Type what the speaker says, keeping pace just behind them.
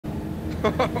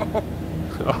I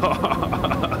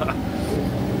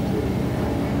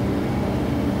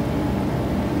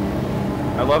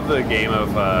love the game of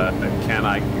can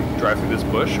I drive through this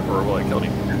bush or will it kill me?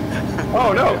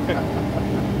 Oh no!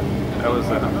 That was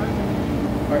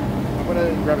Alright, I'm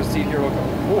gonna grab a seat here real quick.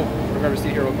 Oh, I'm gonna grab a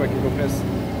seat here real quick and go piss.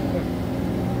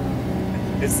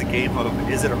 It's the game of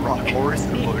is it a rock or is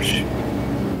it a bush?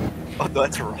 Oh, no,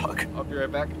 that's a rock. I'll be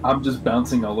right back. I'm just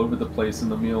bouncing all over the place in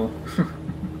the mule.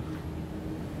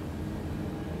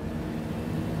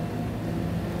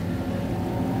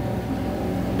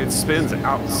 It spins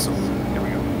out so. Here we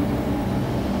go.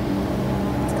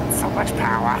 It's got so much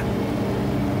power.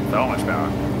 So much power.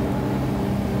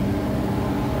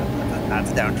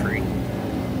 That's a down tree.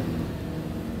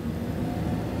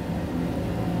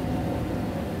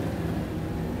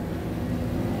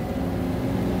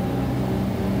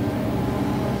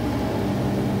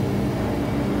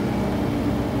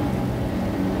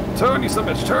 Turn, you son of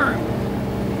a bitch, turn!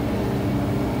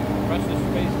 Press the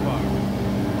space bar.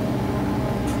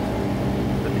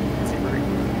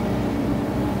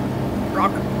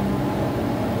 Rock.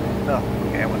 Oh,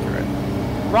 okay, I went through it.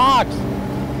 Rocks!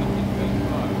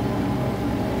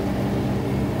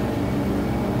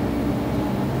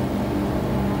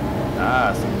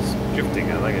 Ah, some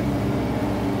drifting, I like it.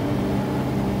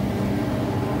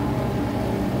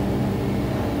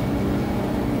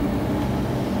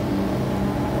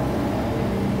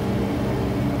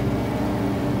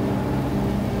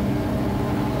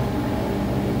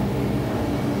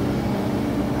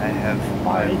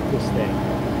 I hate this thing.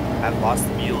 I've lost the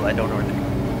mule. I don't know where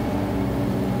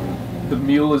The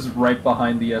mule is right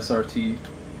behind the SRT.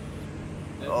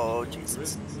 Oh,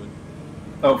 Jesus.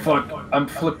 Oh fuck, I'm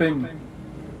flipping.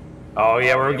 Oh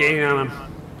yeah, we're gaining on him.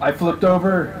 I flipped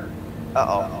over.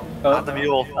 Uh-oh. Oh, Not the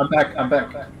mule. I'm back, I'm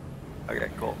back. Okay,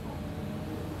 cool.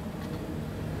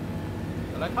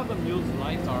 I like how the mule's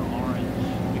lights are orange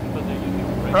because they're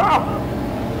using red. Ah!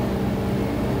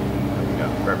 There we go,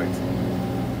 perfect.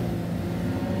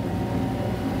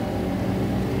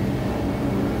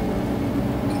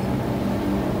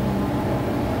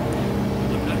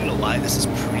 I'm not gonna lie, this is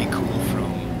pretty cool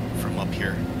from up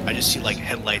here. I just see like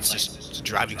headlights just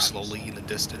driving slowly in the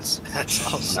distance. That's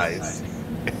awesome. Nice.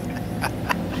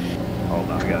 Hold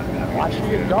on, we gotta Watch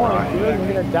where you're going, dude.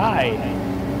 We're gonna die.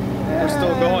 We're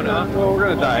still going, huh? Well, we're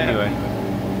gonna die anyway.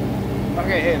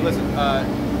 Okay, hey, listen,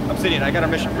 Obsidian, I got a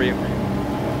mission for you.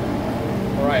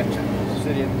 Alright,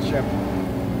 Obsidian ship.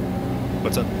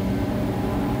 What's up?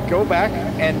 Go back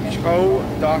and show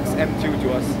Doc's M2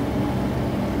 to us.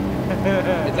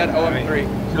 It's at OM3.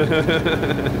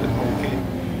 Okay.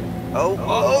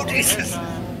 Oh, Jesus.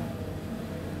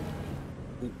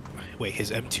 Wait,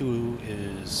 his M2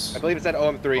 is. I believe it's at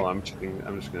OM3. Well, I'm checking.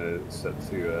 I'm just gonna set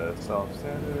to self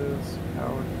status.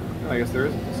 Power. No, I guess there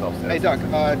isn't a self status. Hey Doc,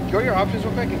 go to your options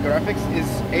real quick in graphics. Is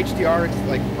HDR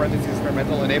like parentheses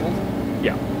experimental enabled?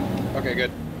 Yeah. Okay,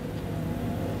 good.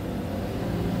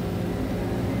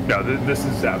 No, this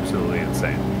is absolutely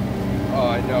insane. Oh,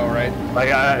 I know, right? Like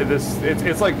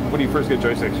it's like when you first get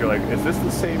joysticks, you're like, is this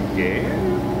the same game?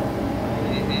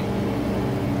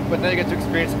 Mm-hmm. But then you get to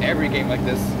experience every game like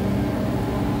this.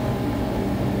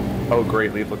 Oh,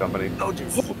 great, Lethal Company. Oh,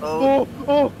 Jesus. Oh,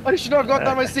 I should not have got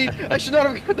down my seat. I should not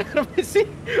have got down on my seat.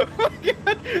 Oh my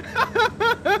God.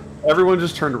 Everyone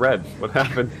just turned red. What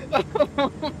happened?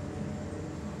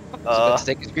 Let's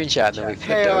take a screenshot and then we flipped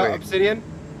Hey, over. Obsidian,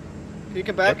 can you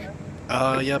come back?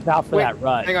 Yep. Out for that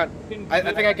run. Hang on. I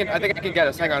think I can get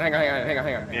us. Hang on.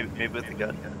 Maybe with the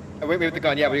gun. Wait with the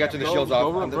gun. Yeah, we got to the shields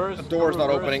off. The door's not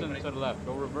opening. To the left.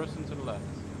 Go reverse and to the left.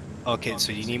 Okay,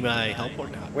 so you need my help or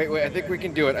not? Wait. I think we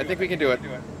can do it. Now look I up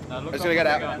just with gotta the get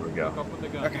gun. out. There we go. Look up with the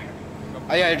gun. Okay.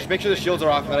 Oh yeah, just make sure the shields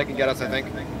are off, and then I can get us. I think.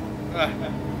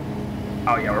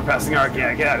 Oh yeah, we're passing our.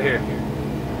 Yeah, get out of here.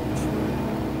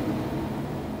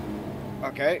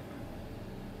 Okay.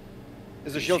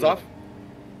 Is the shields off?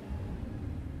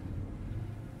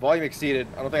 Volume exceeded.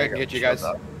 I don't think I can get you guys.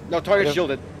 No, target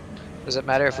shielded. Does it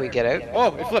matter if we get out?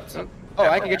 Oh, it flipped. Oh,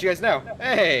 I can get you guys now.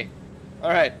 Hey. All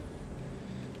right.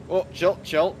 Oh,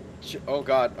 chill. Oh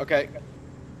God. Okay.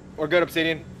 We're good,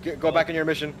 Obsidian. Go back in your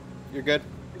mission. You're good.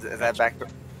 Is that back?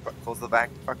 Close the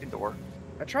back fucking door.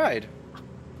 I tried.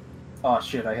 Oh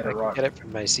shit, I hit a rock. Get it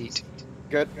from my seat.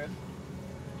 Good.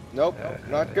 Nope.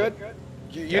 Not good.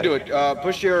 You do it.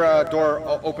 Push your door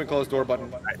open close door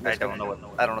button. I don't know what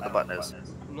the button is.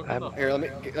 Here,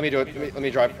 let me do it. Let me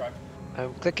drive.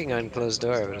 I'm clicking on closed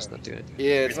door, but it's not doing it.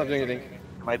 Yeah, it's not doing anything.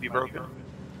 It might be broken.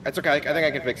 That's okay. I think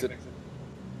I can fix it. It's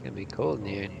gonna be cold in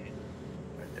here.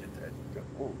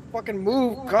 Fucking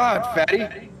move, God,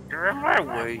 fatty. You're in my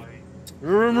way.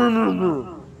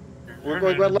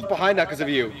 We're left behind now because of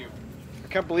you. I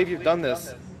can't believe you've done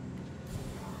this.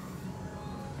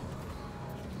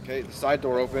 Okay, the side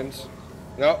door opens.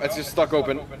 No, it's just stuck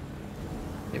open.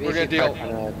 Maybe We're if gonna you deal.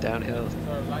 park on a downhill.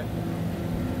 Alright,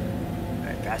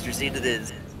 faster seat it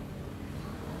is.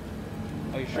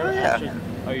 Are you sure? Yeah.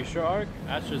 Are you sure, Ark?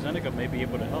 AstraZeneca may be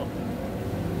able to help.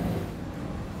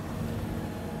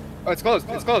 Oh, it's closed.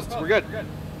 It's closed. We're good.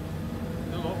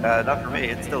 Not for me,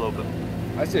 it's still open.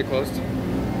 I see it closed.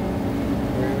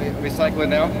 We cycle it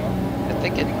now. I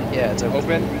think it. Yeah, it's open.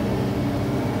 Open.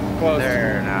 Closed.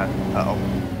 They're not. Uh-oh.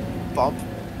 Bump.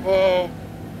 Whoa.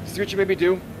 See what you made me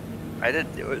do? I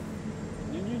didn't do it.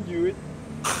 You do it.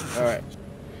 Alright.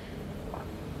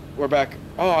 We're back.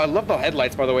 Oh, I love the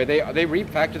headlights, by the way. They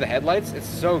refactor the headlights. It's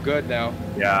so good now.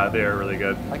 Yeah, they're really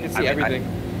good. I can see I mean, everything.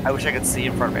 I wish I could see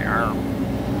in front of my arm.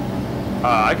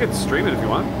 I could stream it if you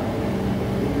want.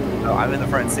 No, I'm in the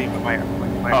front seat with my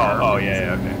arm. Oh,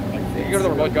 yeah, okay. You go to the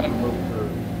remote gun.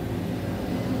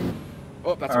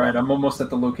 Oh, that's All right, right. I'm almost at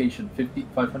the location.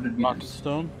 500 Rock meters.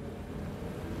 stone.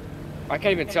 I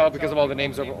can't even tell because of all the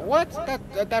names over. What?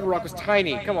 That rock was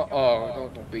tiny. Come on. Oh,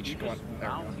 don't beach. Come on. There we go.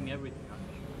 Bouncing everything.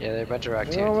 Yeah, they're a bunch of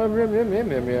rocks Yeah,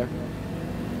 here.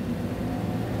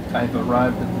 yeah. I've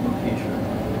arrived at the location.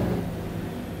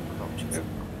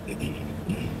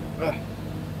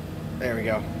 There we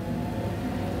go.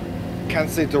 Can't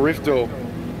say Dorifto.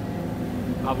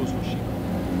 Abu Sushi.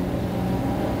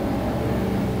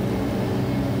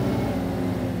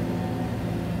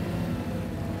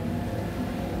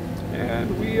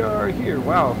 And we are here.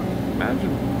 Wow. Imagine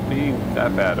being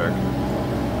that bad, Ark.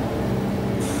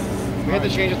 We had to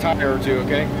change a tire or two,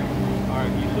 okay?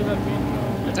 Alright, you should have been.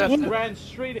 That's You ran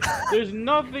straight. There's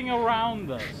nothing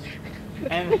around us,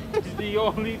 and it's the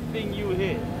only thing you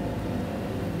hit.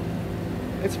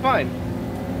 It's fine. You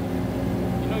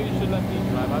know you should let me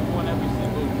drive. I've won every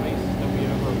single race that we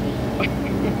ever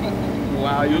hosted.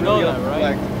 Wow, You know really that, gonna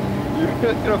right? flex. You're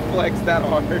really gonna flex that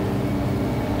hard.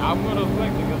 I'm gonna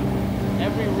flex because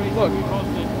every race Look, that we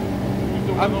hosted, you're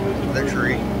the one always in first.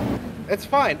 Victory. It's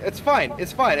fine. It's fine.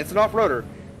 It's fine. It's an off-roader.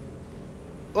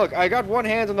 Look, I got one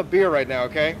hand on the beer right now,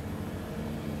 okay?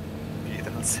 You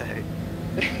don't say.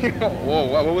 Whoa,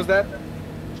 what was that?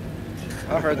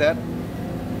 I heard that.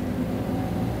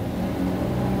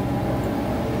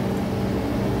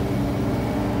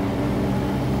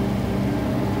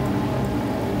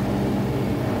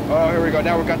 Oh, here we go.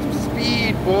 Now we've got some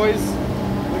speed, boys.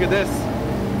 Look at this.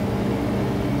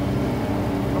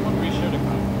 Someone reshare the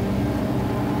car.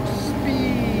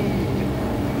 Speed.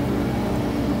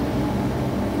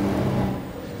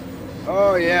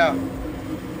 Oh, yeah.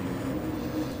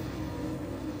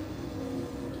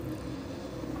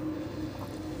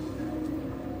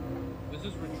 This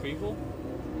is retrieval.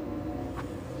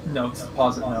 No, it's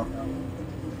deposit now.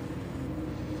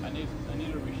 I need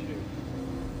a reshare.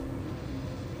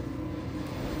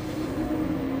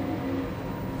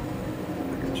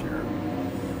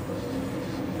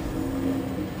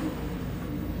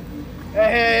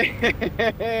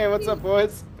 Hey, what's up,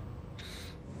 boys?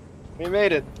 We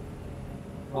made it.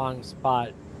 Wrong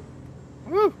spot.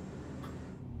 Woo!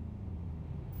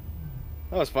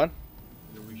 That was fun.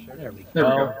 There we There we go.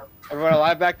 go. Everyone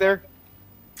alive back there?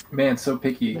 Man, so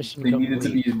picky. Mission They needed to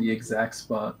be complete. in the exact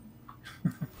spot.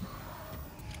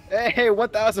 Hey,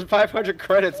 1,500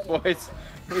 credits, boys.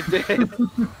 We did.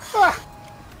 I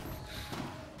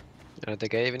don't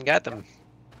think I even got them.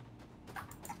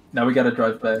 Now we gotta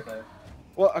drive back.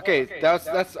 Well, okay, that's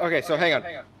okay. So hang on,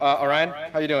 Orion,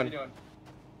 how you doing?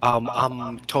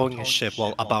 I'm towing his ship.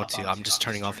 Well, about to. I'm just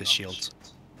turning off his shields.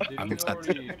 Did I'm we upset.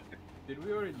 already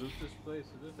loot this place?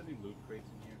 Is there any loot crates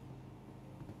in here?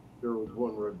 There was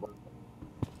one red button.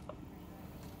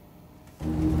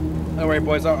 Don't worry,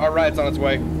 boys. Our ride's on its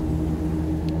way.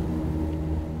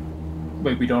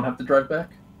 Wait, we don't have to drive back?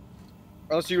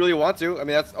 Unless you really want to. I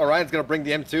mean, that's Orion's gonna bring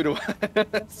the M2 to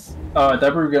us. I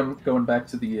thought we were going back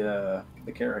to the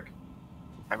Carrack.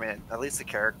 I mean, at least the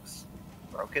Carrack's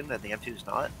broken and the M2's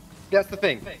not. That's the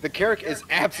thing. The Carrack is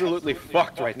absolutely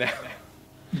fucked right now.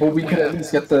 But we could at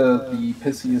least get the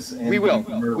Pisces and We will. the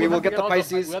Merlin. We will get the We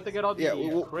Pisces. have to get all the Yeah,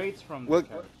 we'll- crates from we'll- the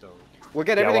truck, though. We'll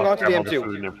get Yeah, everything we'll onto the grab all M2.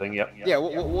 food and everything. Yep. Yeah,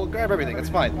 we'll grab everything. It's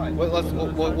fine.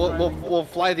 We'll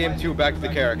fly the M2 back to the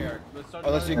Carrack. Let's start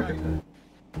Unless you. driving.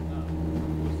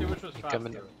 We'll see which was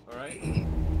Coming. faster. All right.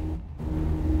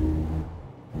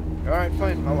 All right,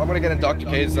 fine. I'm gonna get in Dr.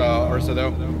 K's Ursa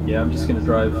though. Yeah, I'm just gonna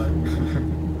drive.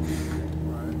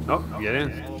 Oh, get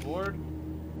in. All aboard.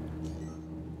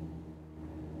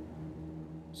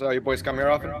 So you boys come here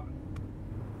often?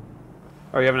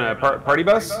 Are you having a party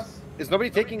bus? Is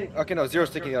nobody taking? Okay, no, Zero's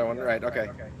taking the other one. Right. Okay.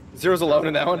 Zero's alone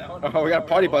in that one. Oh, we got a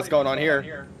party bus going on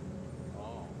here.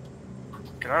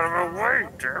 Get out of my way,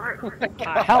 damn it!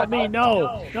 Help me!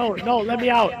 No! No! Let me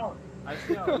out! I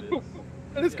see how it is.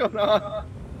 What is going on?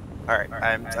 Alright,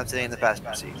 I'm sitting in the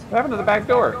passenger seat. What happened to the back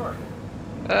door?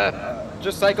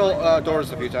 Just cycle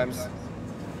doors a few times.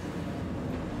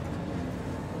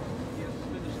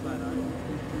 Finish line,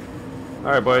 alright.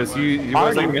 All right, boys. You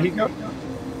want to Mexico?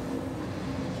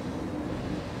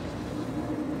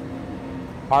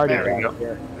 Party There we back go.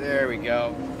 here. There we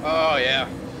go. Oh yeah.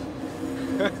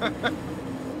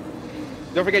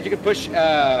 Don't forget, you can push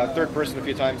third person a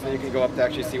few times, then you can go up to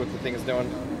actually see what the thing is doing.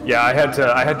 Yeah, I had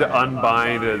to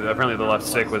unbind. Apparently, the left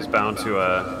stick was bound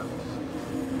to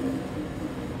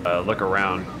look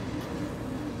around.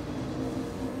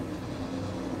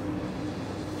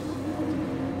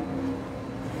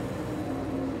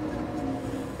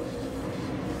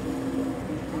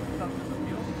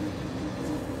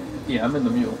 Yeah, I'm in the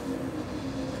mule.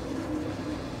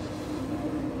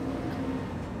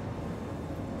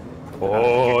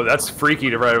 Oh, that's freaky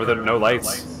to ride with no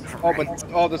lights. Oh,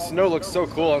 but the snow looks so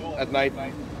cool at night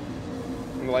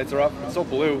when the lights are up. It's so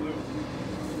blue.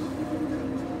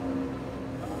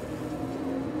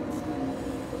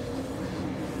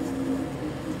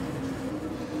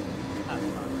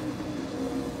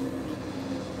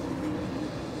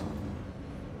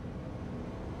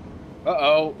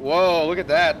 Uh-oh. Whoa, look at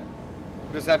that.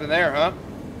 What just happened there, huh?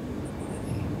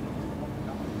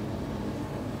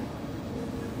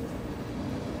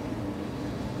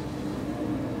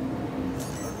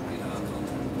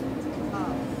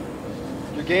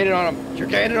 You're gaining on him. You're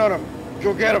gaining on him.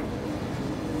 Go get him.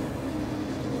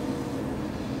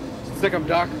 Stick him,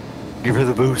 Doc. Give her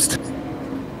the boost.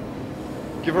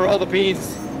 Give her all the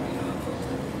beans.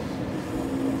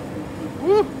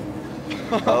 Woo!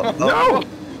 Oh, No!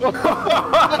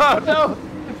 No!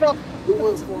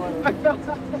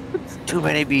 Too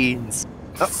many beans.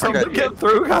 Something got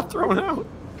thrown out.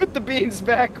 Put the beans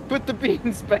back. Put the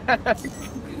beans back.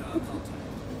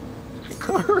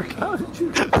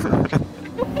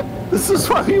 This is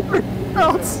why you bring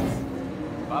belts.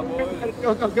 Bye, boys.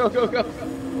 Go, go, go, go, go.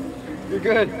 You're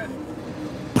good.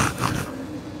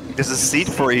 There's a seat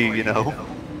for you, you know.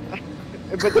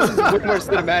 But this is way more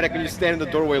cinematic when you stand in the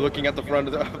doorway looking at the front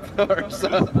of the horse.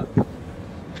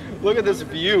 Look at this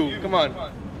view. Come on.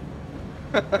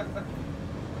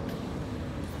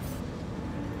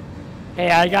 Hey,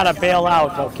 I gotta bail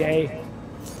out, okay?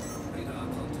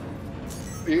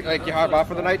 You hop off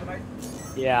for the night?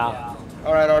 Yeah.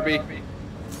 All right, RB.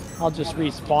 I'll just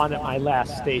respawn at my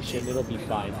last station. It'll be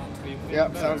fine.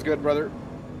 Yep, sounds good, brother.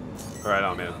 All right,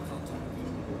 on man.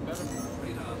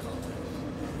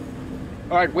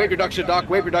 All right, weight reduction, Doc.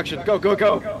 Weight reduction. Go, go,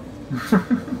 go.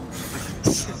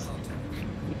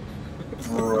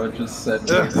 Bro, I just said.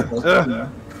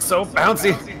 So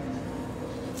bouncy.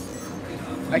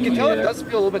 I can tell it Yeah. does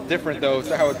feel a little bit different though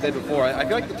to how it did before. I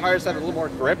feel like the tires have a little more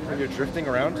grip when you're drifting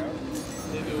around.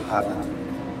 They do.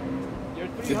 You're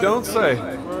You don't 300 say.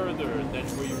 further than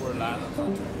where you were last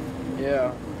time.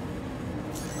 Yeah.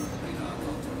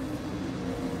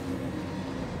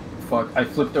 Fuck, I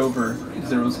flipped over.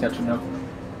 Zero's catching up.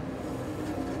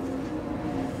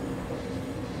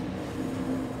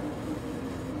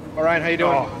 All right, how you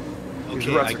doing? Oh, these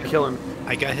Okay, ruts are killing.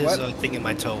 I got his What? thing in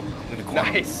my toe. I'm gonna call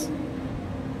him. Nice.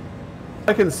 All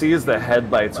I can see is the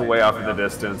headlights way off in the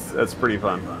distance. That's pretty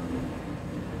fun.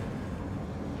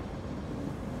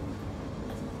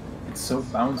 It's so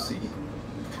bouncy.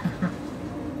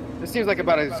 This seems like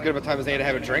about as good of a time as any to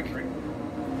have a drink.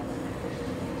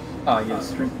 Ah,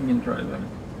 yes, drinking and driving.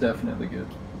 Definitely good.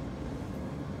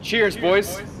 Cheers,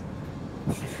 boys.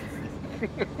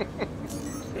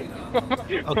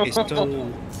 Okay, so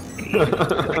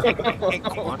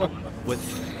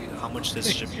with how much this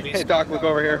ship Hey, weighs. Doc, look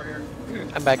over here.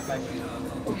 I'm back.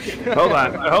 Hold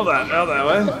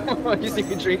on. What? You see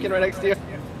me drinking right next to you?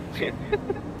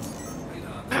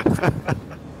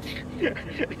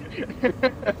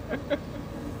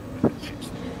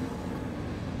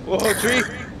 Whoa, tree!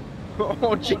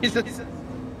 Oh, Jesus!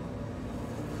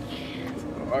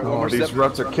 All right, one Oh, more these sip.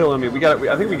 ruts are killing me.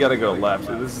 I think we gotta go left.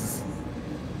 This is.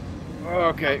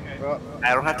 Okay, well,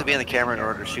 I don't have to be in the camera in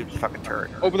order to shoot the fucking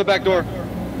turret. open the back door.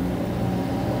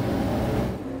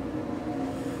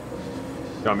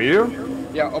 You want me to?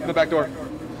 Yeah, open the back door.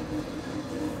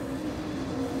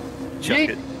 Chuck Yeet.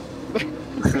 it.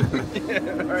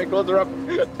 All right, close her up.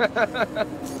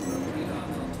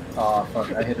 Ah,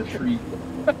 fuck, I hit a tree.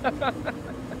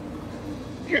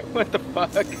 What the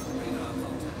fuck?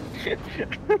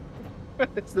 What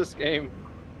is this game?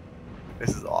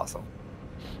 This is awesome.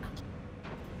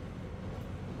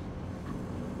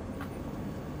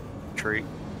 tree.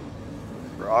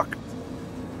 Rock.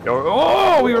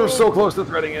 Oh, we were so close to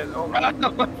threading it. Oh, I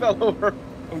fell over.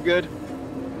 I'm good.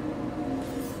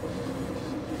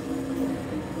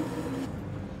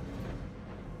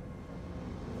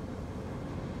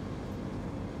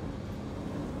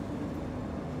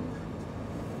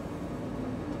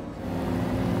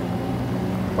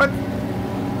 what?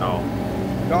 No.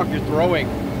 Doc, you're throwing.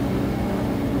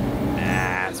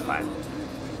 Nah, it's fine.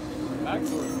 Back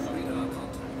door is coming up.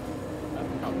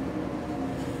 That's coming.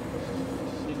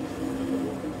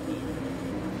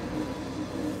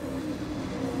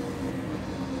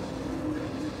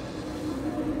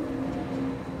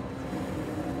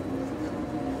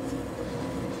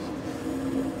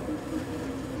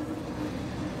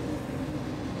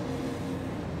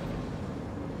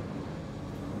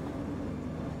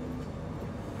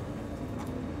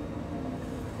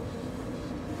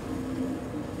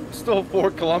 Still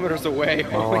 4 kilometers away. Oh,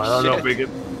 Holy I don't know if shit. we could.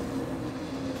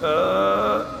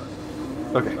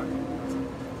 Okay.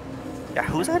 Yeah,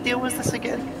 whose idea was this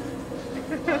again?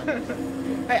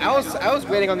 Hey, I was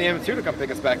waiting on the M2 to come pick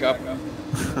us back up.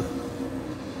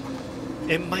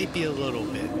 It might be a little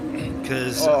bit,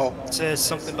 because it says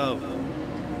something about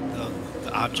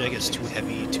the object is too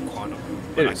heavy to quantum.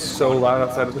 It is so loud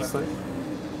outside of this thing.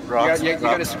 Rocks, You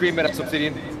gotta scream at us,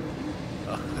 Obsidian.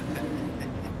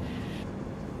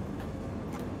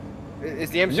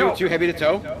 Is the M2 too heavy to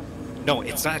tow? No,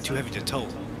 it's not too heavy to tow.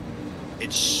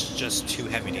 It's just too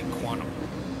heavy to quantum.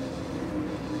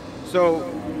 So,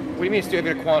 what do you mean it's too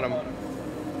heavy to quantum?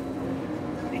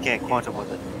 You can't quantum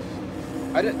with it.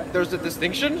 There's a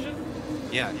distinction?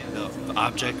 Yeah, the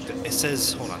object, it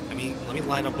says, hold on, let me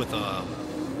line up with a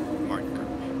marker.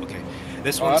 Okay,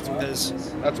 this one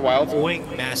says, that's wild.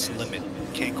 Boeing mass limit,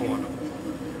 can't quantum.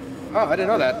 Oh, I didn't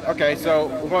know that. Okay, so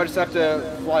we're going to just have to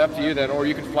fly up to you then, or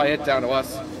you can fly it down to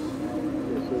us.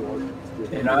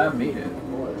 And I made it.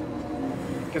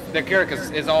 Because the character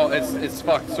it's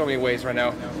fucked so many ways right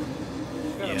now. Yeah.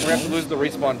 We're gonna have to lose the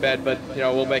respawn bed, but you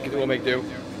know we'll make do. Okay,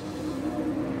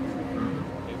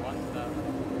 one stop.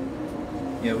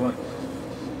 Yeah, what?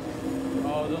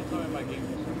 Oh, don't tell me my game.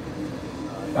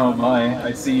 Oh my,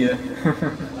 I see you. I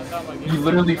thought my game. You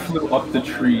literally flew up the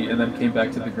tree and then came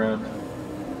back to the ground.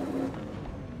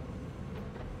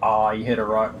 Ah, you hit a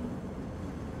rock.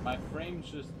 My frame's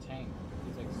just tanked.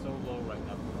 It's like so low right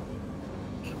now.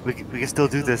 We can still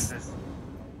do this.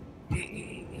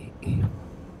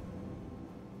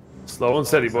 Slow and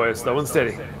steady, boys. Slow and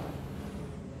steady.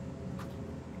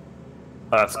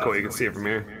 Oh, that's cool. You can see it from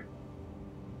here.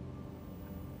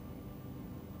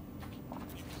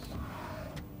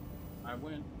 I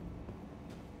win.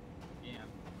 Yeah.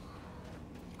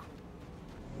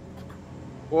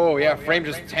 Whoa, yeah, frame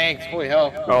just tanked. Holy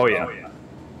hell. Oh yeah.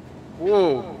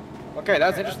 Whoa. Okay,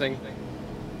 that's interesting.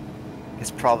 It's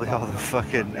probably all the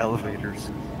fucking elevators.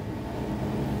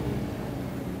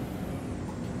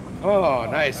 Oh,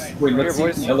 nice. Wait, Here, let's see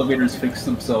if boys. the elevators fixed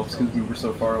themselves because we were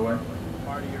so far away.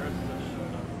 Party Earth.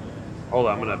 Hold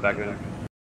on, I'm gonna back it in.